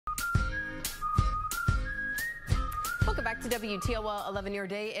Welcome back to WTOL 11 Your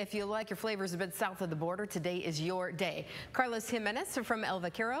Day. If you like your flavors a bit south of the border, today is your day. Carlos Jimenez from El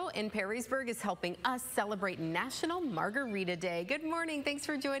Vaquero in Perrysburg is helping us celebrate National Margarita Day. Good morning. Thanks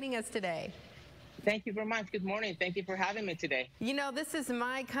for joining us today. Thank you very much. Good morning. Thank you for having me today. You know, this is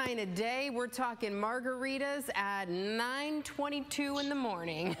my kind of day. We're talking margaritas at 9:22 in the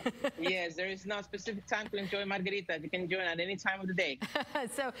morning. Yes, there is no specific time to enjoy margaritas. You can enjoy it at any time of the day.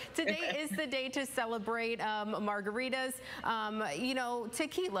 So today is the day to celebrate margaritas. You know,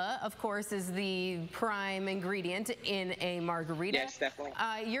 tequila, of course, is the prime ingredient in a margarita. Yes, definitely.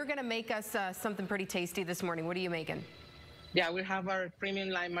 You're going to make us something pretty tasty this morning. What are you making? Yeah, we have our premium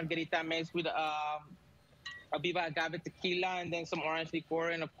lime margarita mixed with a Viva Agave tequila and then some orange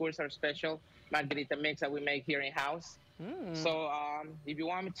liqueur and, of course, our special margarita mix that we make here in-house. So if you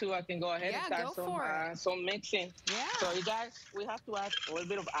want me to, I can go ahead and start some mixing. Yeah. So you guys, we have to add a little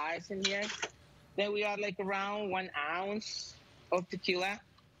bit of ice in here. Then we add like around 1 ounce of tequila,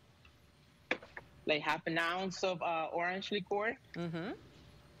 like half an ounce of orange liqueur.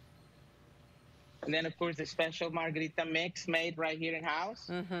 And then, of course, the special margarita mix made right here in-house.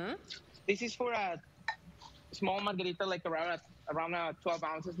 This is for a small margarita, like around 12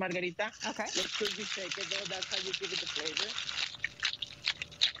 ounces margarita. Okay. Make sure you shake it, though. That's how you give it the flavor.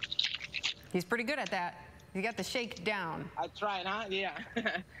 He's pretty good at that. You got the shake down. I tried, huh? Yeah.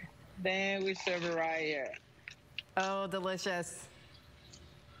 Then we serve it right here. Oh, delicious.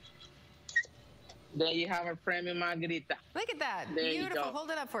 There you have our premium margarita. Look at that. There Beautiful. you go.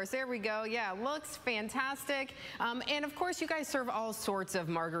 Hold it up for us. There we go. Yeah, looks fantastic. And of course, you guys serve all sorts of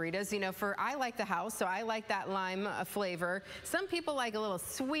margaritas. You know, I like the house, so I like that lime flavor. Some people like a little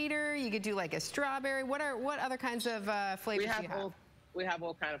sweeter. You could do like a strawberry. What other kinds of flavors do you have? We have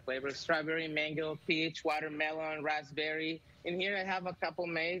all kinds of flavors: strawberry, mango, peach, watermelon, raspberry. In here, I have a couple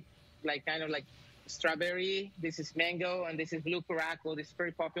made, like kind of like strawberry. This is mango, and this is blue caraco. This is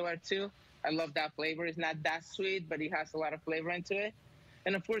very popular too. I love that flavor. It's not that sweet, but it has a lot of flavor into it.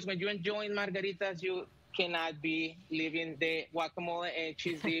 And of course, when you're enjoying margaritas, you cannot be leaving the guacamole and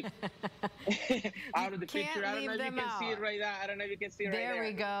cheese dip out of the picture. I don't know if you can see it right there. I don't know if you can see it right there. There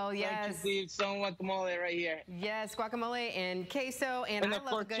we go. Yes. Some cheese dip, some guacamole right here. Yes, guacamole and queso. And of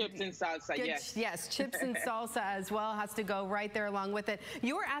course, chips and salsa, yes. Yes, chips and salsa as well has to go right there along with it.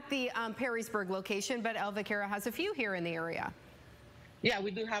 You're at the Perrysburg location, but El Vaquero has a few here in the area. Yeah,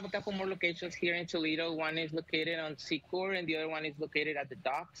 we do have a couple more locations here in Toledo. One is located on Secor, and the other one is located at the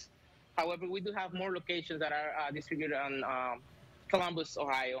docks. However, we do have more locations that are distributed on Columbus,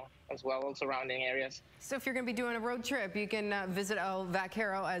 Ohio, as well, all surrounding areas. So if you're going to be doing a road trip, you can visit El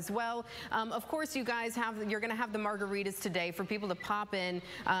Vaquero as well. Of course, you guys you're going to have the margaritas today for people to pop in,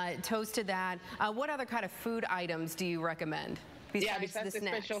 toast to that. What other kind of food items do you recommend besides the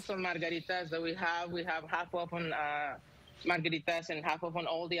specials on margaritas that we have half off on margaritas and half off on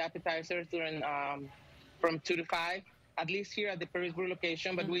all the appetizers during from 2 to 5, at least here at the Perrysburg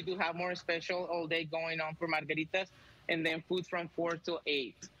location. But we do have more special all day going on for margaritas, and then food from 4 to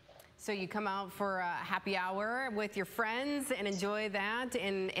 8. So you come out for a happy hour with your friends and enjoy that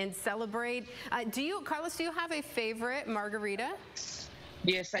and celebrate. Carlos, do you have a favorite margarita?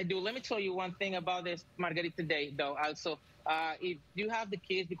 Yes, I do. Let me tell you one thing about this margarita day, though. Also, if you have the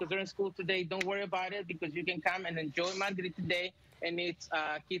kids because they're in school today, don't worry about it because you can come and enjoy margarita day, and it's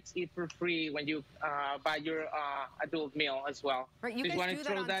kids eat for free when you buy your adult meal as well. Right, you just guys want to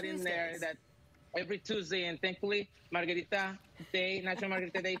throw that in there. That every Tuesday, and thankfully, Margarita Day, National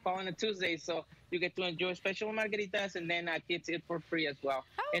Margarita Day, fall on a Tuesday, so you get to enjoy special margaritas, and then kids eat for free as well.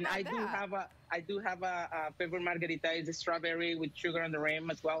 And I do have a favorite margarita. It's a strawberry with sugar on the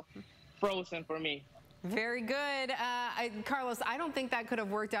rim as well, frozen for me. Very good. Carlos, I don't think that could have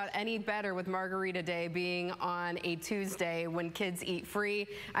worked out any better with Margarita Day being on a Tuesday when kids eat free.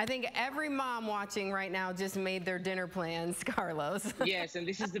 I think every mom watching right now just made their dinner plans, Carlos. Yes, and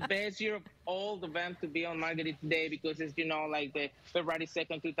this is the best year of all of them to be on Margarita Day because it's, you know, like the February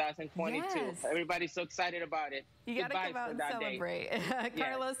 2nd, 2022. Yes. Everybody's so excited about it. You got to come out and celebrate.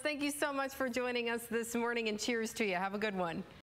 Carlos, thank you so much for joining us this morning, and cheers to you. Have a good one.